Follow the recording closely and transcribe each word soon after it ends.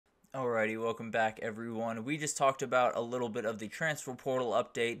Alrighty, welcome back everyone. We just talked about a little bit of the transfer portal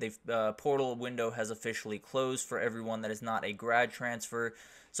update. The portal window has officially closed for everyone that is not a grad transfer.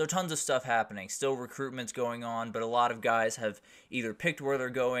 So tons of stuff happening. Still recruitment's going on, but a lot of guys have either picked where they're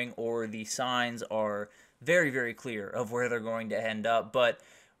going or the signs are very, very clear of where they're going to end up. But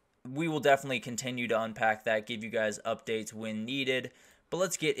we will definitely continue to unpack that, give you guys updates when needed. But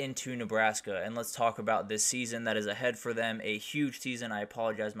let's get into Nebraska and let's talk about this season that is ahead for them. A huge season. I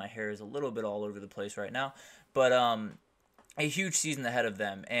apologize, my hair is a little bit all over the place right now. But a huge season ahead of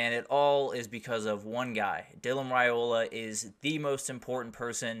them, and it all is because of one guy. Dylan Raiola is the most important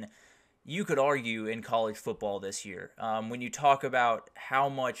person, you could argue, in college football this year. When you talk about how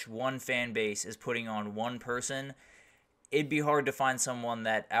much one fan base is putting on one person, it'd be hard to find someone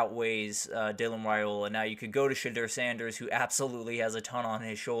that outweighs Dylan Raiola. Now, you could go to Shedeur Sanders, who absolutely has a ton on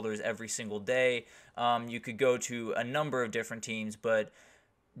his shoulders every single day. You could go to a number of different teams, but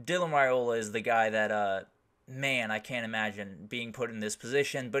Dylan Raiola is the guy that, man, I can't imagine being put in this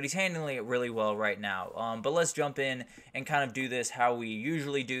position, but he's handling it really well right now. But let's jump in and kind of do this how we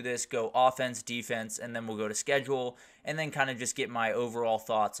usually do this, go offense, defense, and then we'll go to schedule, and then kind of just get my overall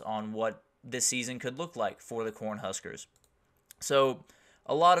thoughts on what this season could look like for the Cornhuskers. So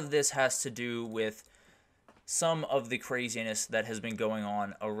a lot of this has to do with some of the craziness that has been going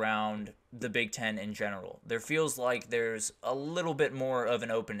on around the Big Ten in general. There feels like there's a little bit more of an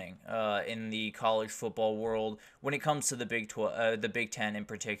opening in the college football world when it comes to the Big Ten in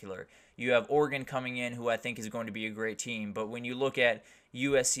particular. You have Oregon coming in, who I think is going to be a great team, but when you look at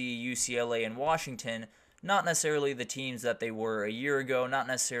USC, UCLA, and Washington, not necessarily the teams that they were a year ago, not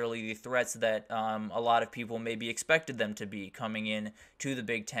necessarily the threats that a lot of people maybe expected them to be coming in to the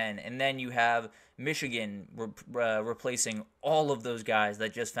Big Ten. And then you have Michigan replacing all of those guys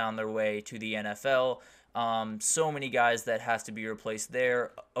that just found their way to the NFL. So many guys that has to be replaced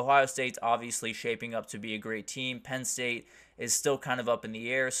there. Ohio State's obviously shaping up to be a great team. Penn State is still kind of up in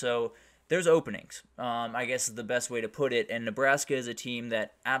the air, so there's openings, I guess is the best way to put it, and Nebraska is a team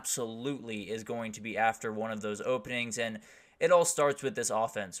that absolutely is going to be after one of those openings, and it all starts with this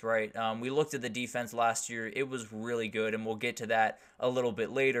offense, right? We looked at the defense last year. It was really good, and we'll get to that a little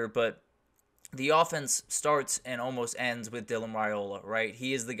bit later, but the offense starts and almost ends with Dylan Raiola, right?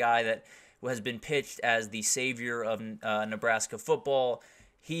 He is the guy that has been pitched as the savior of Nebraska football.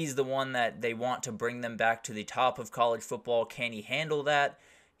 He's the one that they want to bring them back to the top of college football. Can he handle that?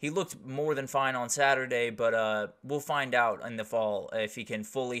 He looked more than fine on Saturday, but we'll find out in the fall if he can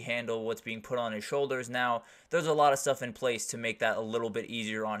fully handle what's being put on his shoulders. Now, there's a lot of stuff in place to make that a little bit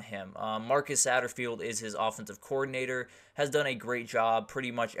easier on him. Marcus Satterfield is his offensive coordinator, has done a great job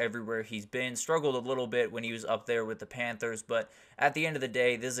pretty much everywhere he's been. Struggled a little bit when he was up there with the Panthers, but at the end of the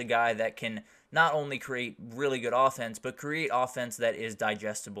day, this is a guy that can not only create really good offense, but create offense that is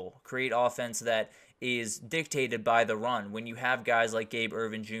digestible, create offense that is dictated by the run. When you have guys like Gabe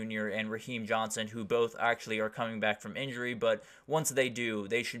Ervin Jr. and Raheem Johnson, who both actually are coming back from injury, but once they do,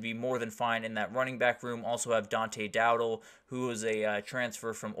 they should be more than fine in that running back room. Also have Dante Dowdle, who is a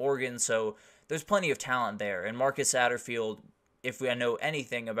transfer from Oregon, so there's plenty of talent there. And Marcus Satterfield, if we know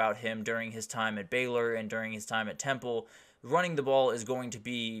anything about him during his time at Baylor and during his time at Temple, running the ball is going to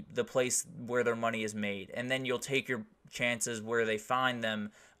be the place where their money is made. And then you'll take your chances where they find them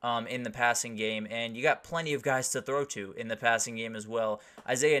in the passing game, and you got plenty of guys to throw to in the passing game as well.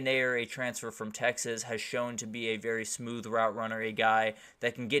 Isaiah Nair, a transfer from Texas, has shown to be a very smooth route runner, a guy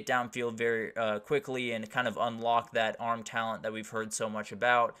that can get downfield very quickly and kind of unlock that arm talent that we've heard so much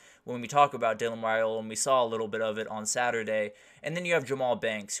about. When we talk about Dylan Raiola, and we saw a little bit of it on Saturday. And then you have Jamal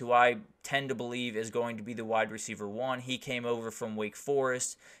Banks, who I tend to believe is going to be the wide receiver one. He came over from Wake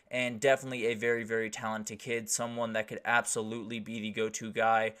Forest, and definitely a very, very talented kid, someone that could absolutely be the go-to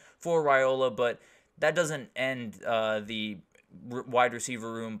guy for Raiola, but that doesn't end the wide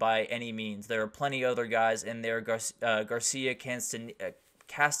receiver room by any means. There are plenty of other guys in there. Garcia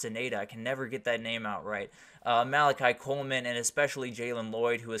Castaneda, I can never get that name out right. Malachi Coleman, and especially Jalen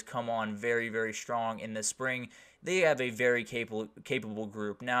Lloyd, who has come on very, very strong in the spring. They have a very capable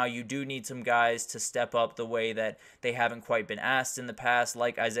group. Now, you do need some guys to step up the way that they haven't quite been asked in the past,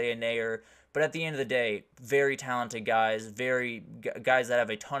 like Isaiah Nair. But at the end of the day, very talented guys, guys that have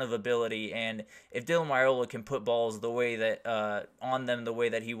a ton of ability. And if Dylan Raiola can put balls the way that on them the way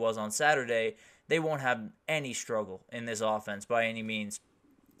that he was on Saturday, they won't have any struggle in this offense by any means.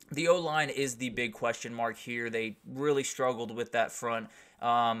 The O-line is the big question mark here. They really struggled with that front.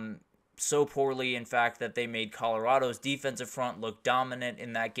 So poorly, in fact, that they made Colorado's defensive front look dominant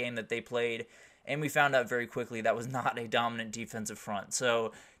in that game that they played, and we found out very quickly that was not a dominant defensive front.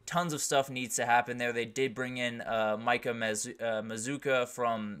 So Tons of stuff needs to happen there. They did bring in Micah Mazuka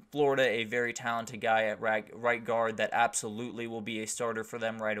from Florida, a very talented guy at right guard that absolutely will be a starter for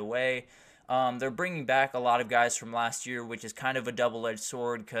them right away. They're bringing back a lot of guys from last year, which is kind of a double-edged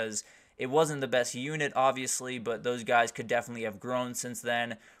sword because it wasn't the best unit, obviously, but those guys could definitely have grown since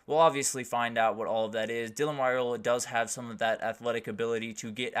then. We'll obviously find out what all of that is. Dylan Raiola does have some of that athletic ability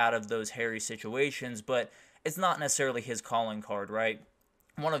to get out of those hairy situations, but it's not necessarily his calling card, right?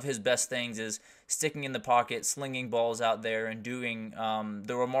 One of his best things is sticking in the pocket, slinging balls out there, and doing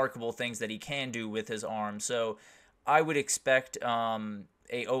the remarkable things that he can do with his arm. So I would expect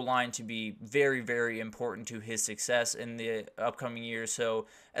a O-line to be very, very important to his success in the upcoming years. So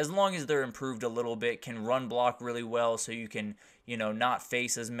as long as they're improved a little bit, can run block really well so you can, not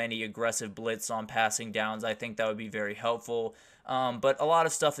face as many aggressive blitz on passing downs, I think that would be very helpful. But a lot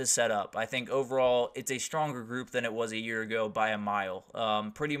of stuff is set up. I think overall it's a stronger group than it was a year ago by a mile.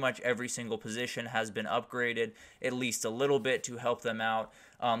 Pretty much every single position has been upgraded at least a little bit to help them out.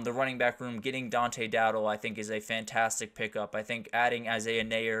 The running back room, getting Dante Dowdle, I think, is a fantastic pickup. I think adding Isaiah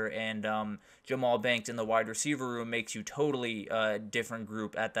Nayer and Jamal Banks in the wide receiver room makes you totally different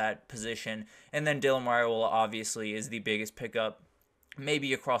group at that position. And then Dylan Raiola, obviously, is the biggest pickup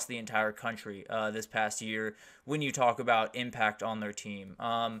maybe across the entire country this past year when you talk about impact on their team.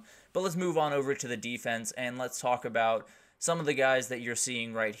 But let's move on over to the defense, and let's talk about some of the guys that you're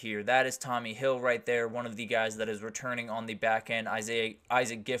seeing right here. That is Tommy Hill right there, one of the guys that is returning on the back end.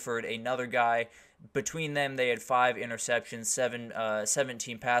 Isaac Gifford, another guy. Between them, they had 5 interceptions,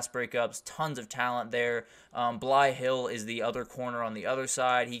 17 pass breakups, tons of talent there. Bly Hill is the other corner on the other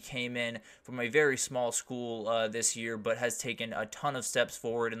side. He came in from a very small school this year, but has taken a ton of steps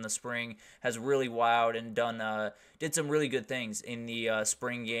forward in the spring, has really wowed and did some really good things in the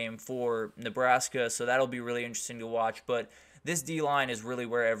spring game for Nebraska, so that'll be really interesting to watch. But this D-line is really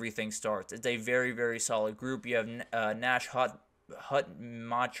where everything starts. It's a very, very solid group. You have Nash Hutmacher,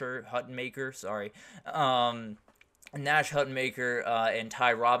 Nash Hutmacher and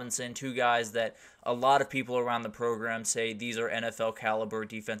Ty Robinson, 2 guys that a lot of people around the program say these are NFL caliber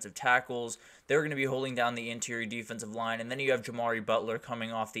defensive tackles. They're going to be holding down the interior defensive line. And then you have Jamari Butler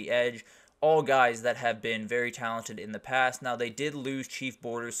coming off the edge. All guys that have been very talented in the past. Now, they did lose Chief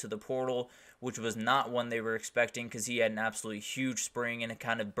Borders to the portal, which was not one they were expecting because he had an absolutely huge spring and it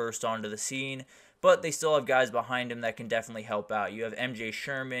kind of burst onto the scene. But they still have guys behind him that can definitely help out. You have MJ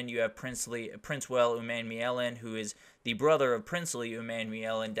Sherman, you have Princewell Umanmielen, who is the brother of Princely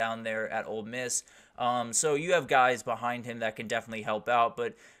Umanmielen down there at Ole Miss. So you have guys behind him that can definitely help out,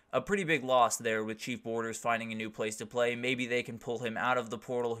 but a pretty big loss there with Chief Borders finding a new place to play. Maybe they can pull him out of the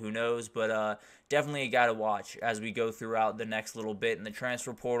portal, who knows, but definitely a guy to watch as we go throughout the next little bit in the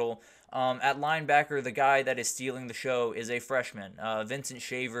transfer portal. At linebacker, the guy that is stealing the show is a freshman, Vincent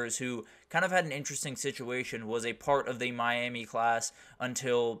Shavers, who kind of had an interesting situation, was a part of the Miami class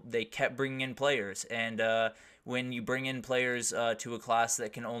until they kept bringing in players. And when you bring in players to a class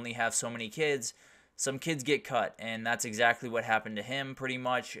that can only have so many kids, some kids get cut, and that's exactly what happened to him pretty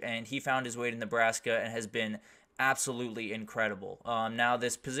much, and he found his way to Nebraska and has been absolutely incredible. Now,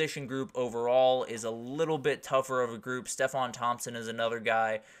 this position group overall is a little bit tougher of a group. Stephon Thompson is another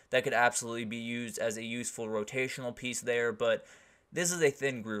guy that could absolutely be used as a useful rotational piece there, but this is a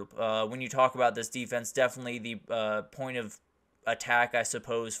thin group. When you talk about this defense, definitely the point of attack, I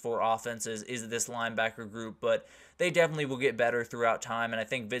suppose, for offenses is this linebacker group, but they definitely will get better throughout time, and I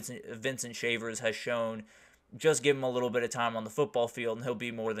think Vincent Shavers has shown, just give him a little bit of time on the football field and he'll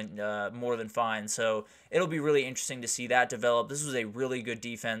be more than fine. So it'll be really interesting to see that develop. This was a really good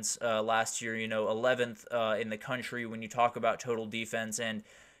defense last year, 11th in the country when you talk about total defense, and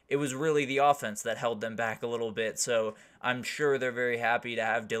it was really the offense that held them back a little bit. So I'm sure they're very happy to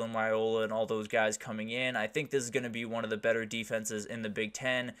have Dylan Raiola and all those guys coming in. I think this is going to be one of the better defenses in the Big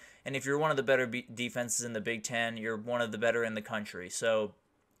Ten. And if you're one of the better defenses in the Big Ten, you're one of the better in the country. So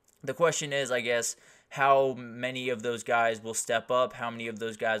the question is, I guess, how many of those guys will step up? How many of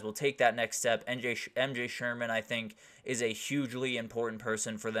those guys will take that next step? MJ Sherman, I think, is a hugely important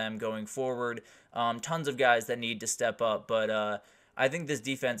person for them going forward. Tons of guys that need to step up, but I think this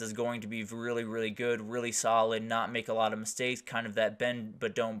defense is going to be really, really good, really solid, not make a lot of mistakes, kind of that bend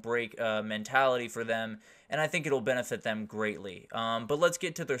but don't break mentality for them, and I think it'll benefit them greatly. But let's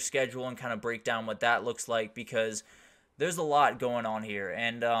get to their schedule and kind of break down what that looks like, because there's a lot going on here,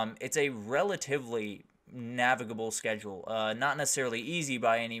 and it's a relatively navigable schedule. Not necessarily easy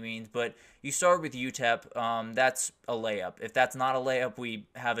by any means, but you start with UTEP. That's a layup. If that's not a layup, we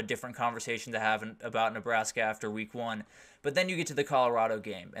have a different conversation to have about Nebraska after week 1. But then you get to the Colorado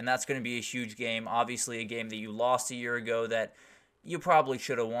game, and that's going to be a huge game. Obviously, a game that you lost a year ago that you probably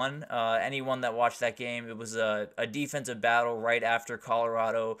should have won. Anyone that watched that game, it was a defensive battle right after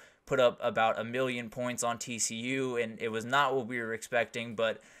Colorado put up about 1,000,000 points on TCU, and it was not what we were expecting,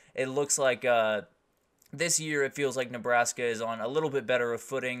 but it looks like this year it feels like Nebraska is on a little bit better of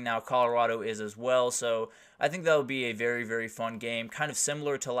footing. Now Colorado is as well, so I think that will be a very, very fun game. Kind of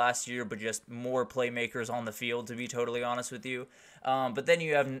similar to last year, but just more playmakers on the field, to be totally honest with you. But then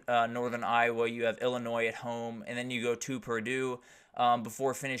you have Northern Iowa, you have Illinois at home, and then you go to Purdue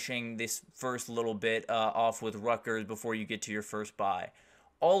before finishing this first little bit off with Rutgers before you get to your first bye.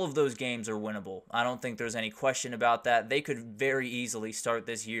 All of those games are winnable. I don't think there's any question about that. They could very easily start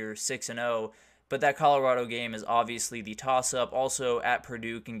this year 6-0. But that Colorado game is obviously the toss-up. Also, at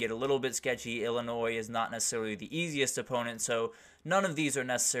Purdue can get a little bit sketchy. Illinois is not necessarily the easiest opponent, so none of these are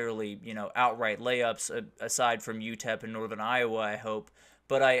necessarily, outright layups, aside from UTEP and Northern Iowa, I hope.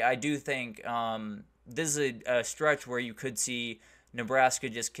 But I do think this is a stretch where you could see Nebraska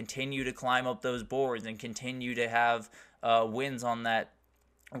just continue to climb up those boards and continue to have wins on that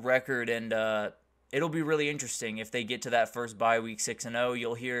record, and it'll be really interesting if they get to that first bye week 6-0.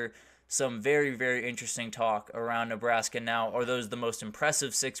 You'll hear some very, very interesting talk around Nebraska now. Are those the most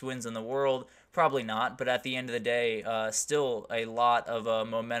impressive 6 wins in the world? Probably not, but at the end of the day, still a lot of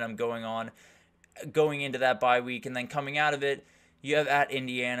momentum going into that bye week, and then coming out of it, you have at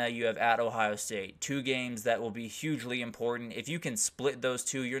Indiana, you have at Ohio State. 2 games that will be hugely important. If you can split those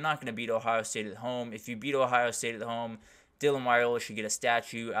two, you're not going to beat Ohio State at home. If you beat Ohio State at home, Dylan Raiola should get a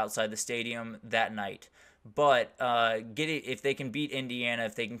statue outside the stadium that night. But if they can beat Indiana,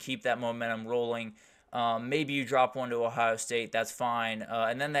 if they can keep that momentum rolling, maybe you drop one to Ohio State, that's fine.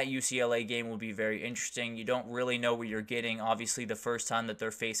 And then that UCLA game will be very interesting. You don't really know what you're getting, obviously, the first time that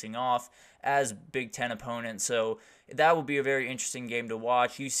they're facing off as Big Ten opponents. So that will be a very interesting game to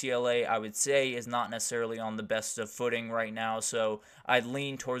watch. UCLA, I would say, is not necessarily on the best of footing right now. So I'd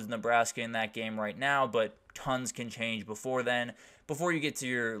lean towards Nebraska in that game right now, but tons can change before then, before you get to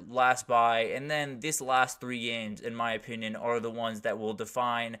your last bye. And then this last 3 games, in my opinion, are the ones that will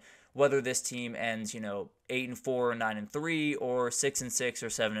define whether this team ends, 8-4 or 9-3 or 6-6 or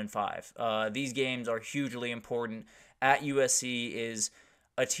 7-5. These games are hugely important. At USC is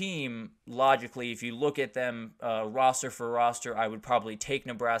a team, logically, if you look at them roster for roster, I would probably take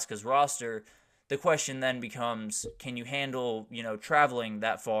Nebraska's roster. The question then becomes, can you handle, traveling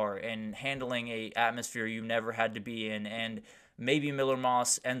that far and handling a atmosphere you've never had to be in? And maybe Miller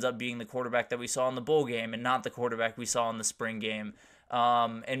Moss ends up being the quarterback that we saw in the bowl game and not the quarterback we saw in the spring game.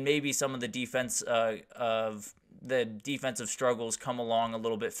 And maybe some of the defensive struggles come along a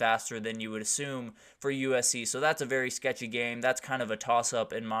little bit faster than you would assume for USC. So that's a very sketchy game. That's kind of a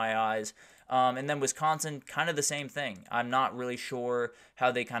toss-up in my eyes. And then Wisconsin, kind of the same thing. I'm not really sure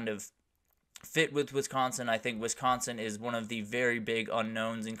how they kind of fit with Wisconsin. I think Wisconsin is one of the very big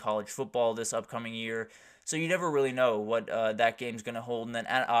unknowns in college football this upcoming year. So you never really know what that game's going to hold. And then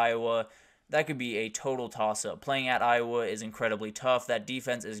at Iowa, that could be a total toss-up. Playing at Iowa is incredibly tough. That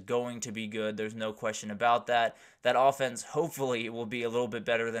defense is going to be good. There's no question about that. That offense, hopefully, will be a little bit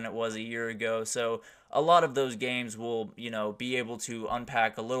better than it was a year ago. So a lot of those games will, be able to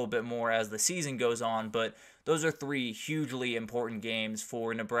unpack a little bit more as the season goes on. But those are 3 hugely important games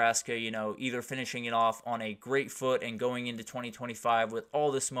for Nebraska, either finishing it off on a great foot and going into 2025 with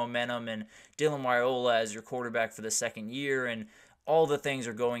all this momentum and Dylan Raiola as your quarterback for the second year, and all the things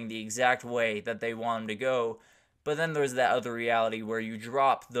are going the exact way that they want them to go. But then there's that other reality where you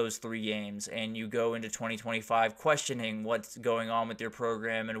drop those 3 games and you go into 2025 questioning what's going on with your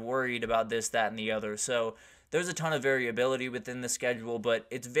program and worried about this, that, and the other. So there's a ton of variability within the schedule, but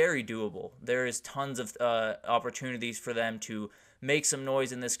it's very doable. There is tons of opportunities for them to make some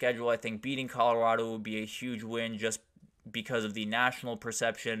noise in the schedule. I think beating Colorado would be a huge win just because of the national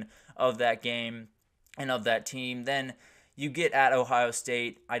perception of that game and of that team. Then you get at Ohio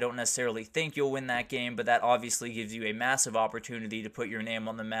State. I don't necessarily think you'll win that game, but that obviously gives you a massive opportunity to put your name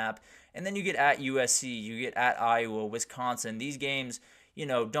on the map. And then you get at USC, you get at Iowa, Wisconsin. These games,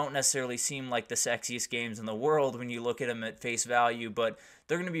 don't necessarily seem like the sexiest games in the world when you look at them at face value, but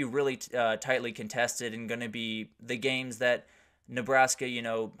they're going to be really tightly contested and going to be the games that Nebraska,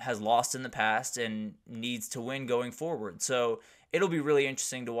 has lost in the past and needs to win going forward. So it'll be really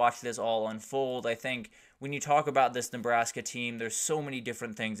interesting to watch this all unfold. I think when you talk about this Nebraska team, there's so many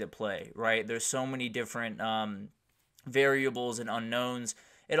different things at play, right? There's so many different variables and unknowns.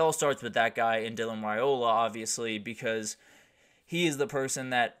 It all starts with that guy in Dylan Raiola, obviously, because he is the person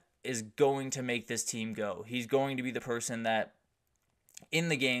that is going to make this team go. He's going to be the person that, in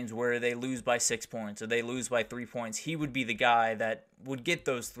the games where they lose by 6 points or they lose by 3 points, he would be the guy that would get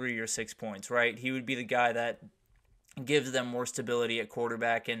those 3 or 6 points, right? He would be the guy that gives them more stability at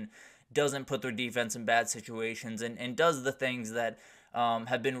quarterback and doesn't put their defense in bad situations and does the things that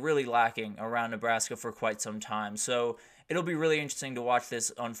have been really lacking around Nebraska for quite some time. So it'll be really interesting to watch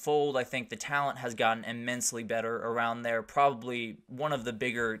this unfold. I think the talent has gotten immensely better around there. Probably one of the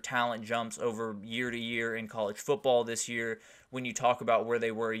bigger talent jumps over year to year in college football this year when you talk about where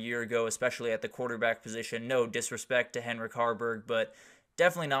they were a year ago, especially at the quarterback position. No disrespect to Henrik Harburg, but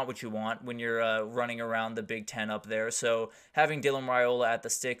definitely not what you want when you're running around the Big Ten up there. So having Dylan Raiola at the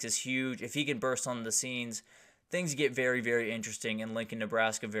sticks is huge. If he can burst on the scenes, things get very, very interesting in Lincoln,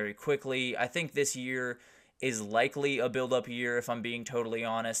 Nebraska very quickly. I think this year is likely a build-up year, if I'm being totally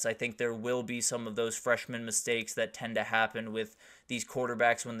honest. I think there will be some of those freshman mistakes that tend to happen with these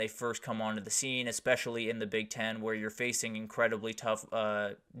quarterbacks when they first come onto the scene, especially in the Big Ten, where you're facing incredibly tough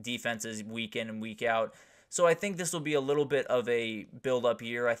defenses week in and week out. So I think this will be a little bit of a build-up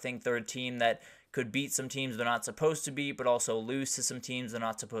year. I think they're a team that could beat some teams they're not supposed to beat, but also lose to some teams they're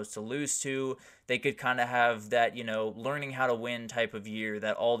not supposed to lose to. They could kind of have that, learning how to win type of year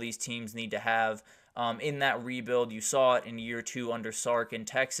that all these teams need to have. In that rebuild, you saw it in year 2 under Sark in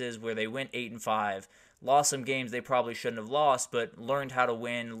Texas, where they went 8-5, lost some games they probably shouldn't have lost, but learned how to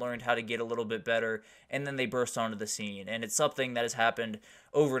win, learned how to get a little bit better, and then they burst onto the scene. And it's something that has happened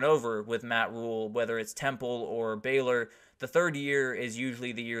over and over with Matt Rule, whether it's Temple or Baylor. The third year is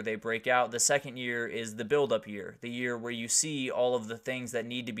usually the year they break out. The second year is the build-up year, the year where you see all of the things that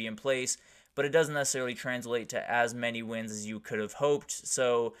need to be in place, but it doesn't necessarily translate to as many wins as you could have hoped.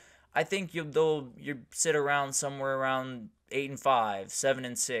 So I think you sit around somewhere around 8-5,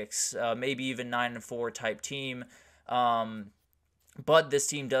 7-6, maybe even 9-4 type team. But this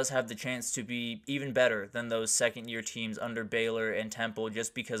team does have the chance to be even better than those second-year teams under Baylor and Temple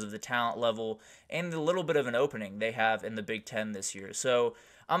just because of the talent level and the little bit of an opening they have in the Big Ten this year. So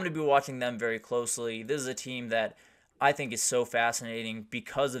I'm going to be watching them very closely. This is a team that I think is so fascinating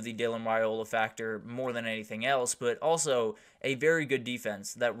because of the Dylan Raiola factor more than anything else, but also a very good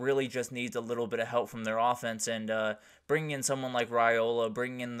defense that really just needs a little bit of help from their offense. And bringing in someone like Raiola,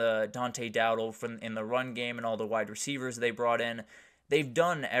 bringing in the Dante Dowdle in the run game and all the wide receivers they brought in, they've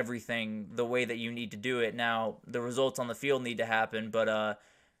done everything the way that you need to do it. Now, the results on the field need to happen, but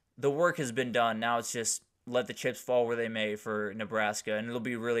the work has been done. Now it's just let the chips fall where they may for Nebraska, and it'll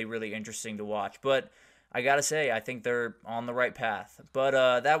be really, really interesting to watch. But I gotta say, I think they're on the right path.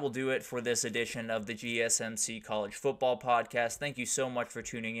 But that will do it for this edition of the GSMC College Football Podcast. Thank you so much for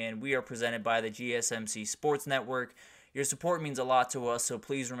tuning in. We are presented by the GSMC Sports Network. Your support means a lot to us, so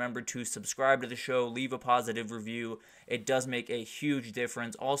please remember to subscribe to the show, leave a positive review. It does make a huge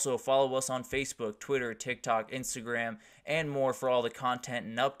difference. Also, follow us on Facebook, Twitter, TikTok, Instagram, and more for all the content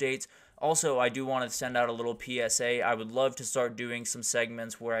and updates. Also, I do want to send out a little PSA. I would love to start doing some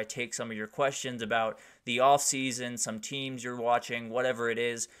segments where I take some of your questions about the offseason, some teams you're watching, whatever it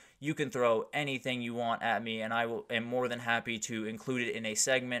is. You can throw anything you want at me, and am more than happy to include it in a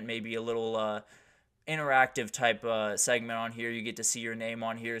segment, maybe a little interactive type segment on here. You get to see your name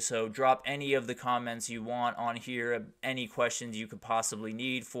on here, so drop any of the comments you want on here, any questions you could possibly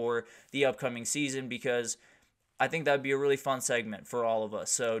need for the upcoming season, because I think that would be a really fun segment for all of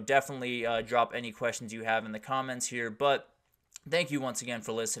us. So definitely drop any questions you have in the comments here. But thank you once again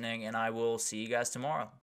for listening, and I will see you guys tomorrow.